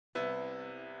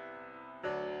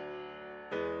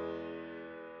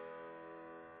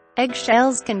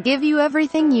Eggshells can give you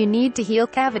everything you need to heal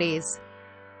cavities.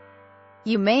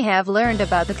 You may have learned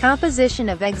about the composition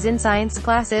of eggs in science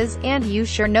classes, and you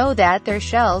sure know that their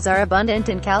shells are abundant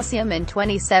in calcium and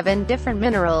 27 different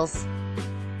minerals.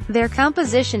 Their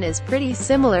composition is pretty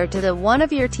similar to the one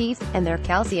of your teeth, and their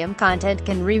calcium content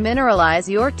can remineralize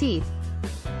your teeth.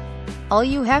 All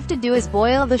you have to do is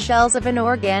boil the shells of an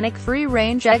organic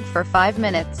free-range egg for 5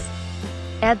 minutes.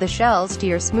 Add the shells to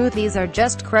your smoothies or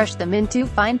just crush them into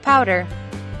fine powder.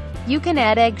 You can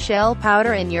add eggshell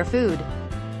powder in your food.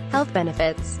 Health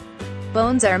benefits.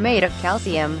 Bones are made of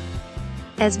calcium.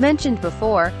 As mentioned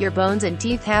before, your bones and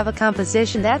teeth have a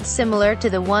composition that's similar to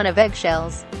the one of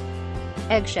eggshells.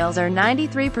 Eggshells are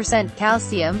 93%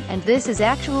 calcium, and this is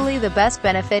actually the best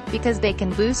benefit because they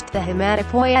can boost the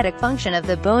hematopoietic function of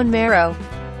the bone marrow.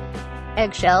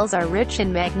 Eggshells are rich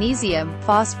in magnesium,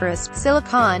 phosphorus,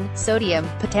 silicon, sodium,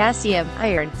 potassium,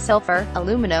 iron, sulfur,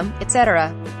 aluminum,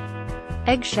 etc.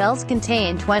 Eggshells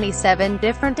contain 27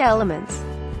 different elements.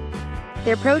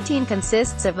 Their protein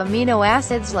consists of amino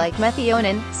acids like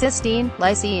methionine, cysteine,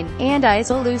 lysine, and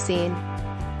isoleucine.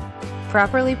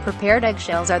 Properly prepared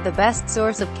eggshells are the best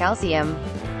source of calcium.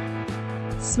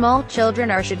 Small children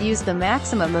should use the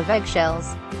maximum of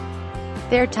eggshells.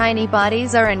 Their tiny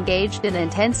bodies are engaged in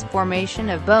intense formation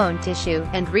of bone tissue,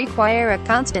 and require a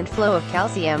constant flow of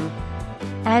calcium.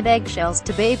 Add eggshells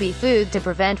to baby food to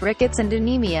prevent rickets and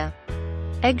anemia.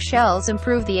 Eggshells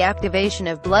improve the activation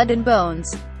of blood and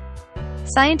bones.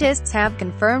 Scientists have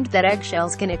confirmed that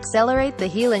eggshells can accelerate the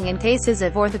healing in cases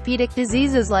of orthopedic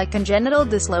diseases like congenital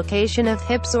dislocation of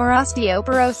hips or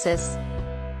osteoporosis.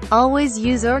 Always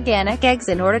use organic eggs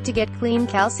in order to get clean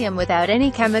calcium without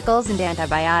any chemicals and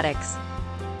antibiotics.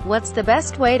 What's the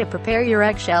best way to prepare your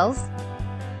eggshells?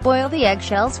 Boil the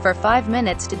eggshells for 5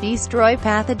 minutes to destroy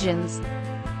pathogens.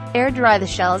 Air dry the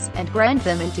shells, and grind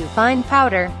them into fine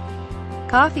powder.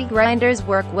 Coffee grinders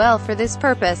work well for this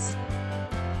purpose.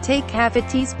 Take half a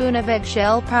teaspoon of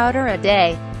eggshell powder a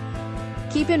day.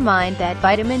 Keep in mind that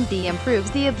vitamin D improves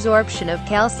the absorption of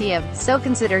calcium, so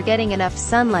consider getting enough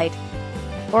sunlight.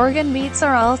 Organ meats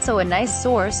are also a nice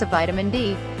source of vitamin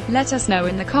D. Let us know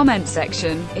in the comment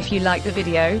section. If you like the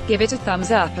video, give it a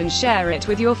thumbs up and share it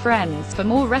with your friends. For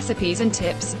more recipes and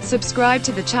tips, subscribe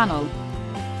to the channel.